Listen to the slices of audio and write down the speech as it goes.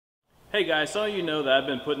Hey guys, some of you know that I've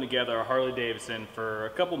been putting together a Harley Davidson for a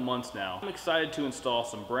couple months now. I'm excited to install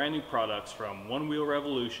some brand new products from 1Wheel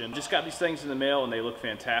Revolution. Just got these things in the mail and they look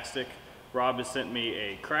fantastic. Rob has sent me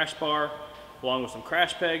a crash bar along with some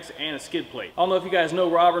crash pegs and a skid plate. I don't know if you guys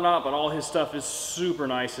know Rob or not, but all his stuff is super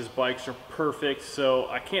nice. His bikes are perfect, so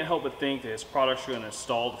I can't help but think that his products are going to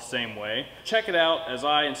install the same way. Check it out as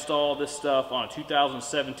I install this stuff on a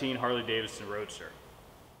 2017 Harley Davidson Roadster.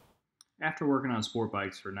 After working on sport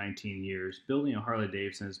bikes for 19 years, building a Harley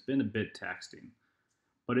Davidson has been a bit taxing.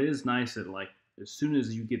 But it is nice that as soon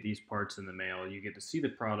as you get these parts in the mail, you get to see the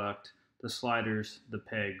product, the sliders, the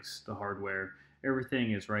pegs, the hardware,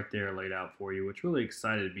 everything is right there laid out for you, which really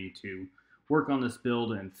excited me to work on this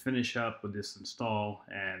build and finish up with this install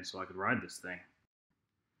and so I could ride this thing.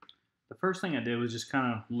 The first thing I did was just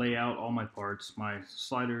kind of lay out all my parts, my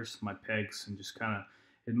sliders, my pegs, and just kind of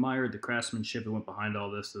admired the craftsmanship that went behind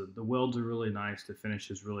all this. The welds are really nice, the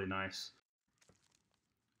finish is really nice.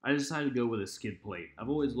 I decided to go with a skid plate. I've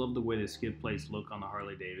always loved the way the skid plates look on the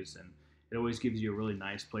Harley Davidson. It always gives you a really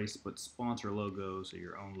nice place to put sponsor logos or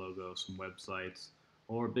your own logo, some websites,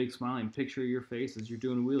 or a big smiling picture of your face as you're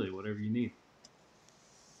doing a wheelie, whatever you need.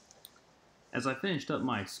 As I finished up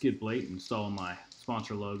my skid plate and installing my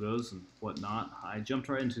sponsor logos and whatnot, I jumped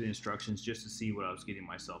right into the instructions just to see what I was getting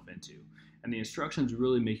myself into. And the instructions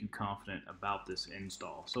really make you confident about this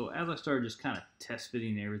install. So as I started just kind of test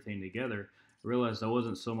fitting everything together, I realized I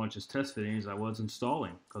wasn't so much as test fitting as I was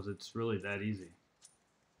installing, because it's really that easy.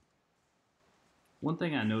 One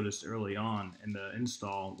thing I noticed early on in the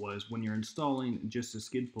install was when you're installing just a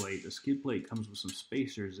skid plate, the skid plate comes with some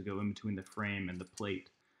spacers that go in between the frame and the plate.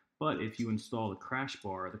 But if you install the crash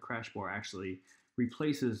bar actually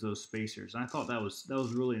replaces those spacers. And I thought that was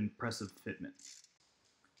really impressive fitment.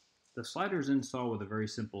 The sliders install with a very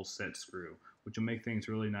simple set screw, which will make things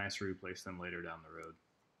really nice to replace them later down the road.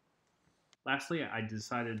 Lastly, I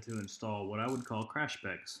decided to install what I would call crash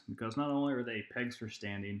pegs, because not only are they pegs for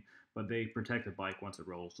standing, but they protect the bike once it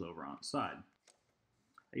rolls over on its side.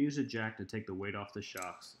 I used a jack to take the weight off the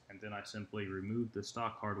shocks, and then I simply removed the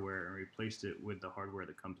stock hardware and replaced it with the hardware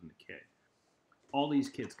that comes in the kit. All these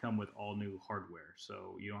kits come with all new hardware,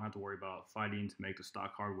 so you don't have to worry about fighting to make the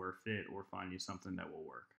stock hardware fit or finding something that will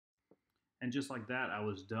work. And just like that, I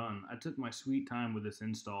was done. I took my sweet time with this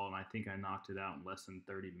install, and I think I knocked it out in less than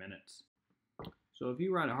 30 minutes. So if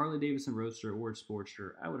you ride a Harley Davidson Roadster or a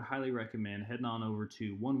Sportster, I would highly recommend heading on over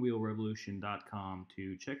to 1wheelrevolution.com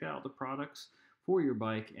to check out the products for your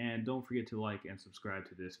bike, and don't forget to like and subscribe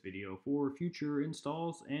to this video for future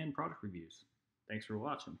installs and product reviews. Thanks for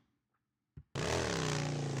watching.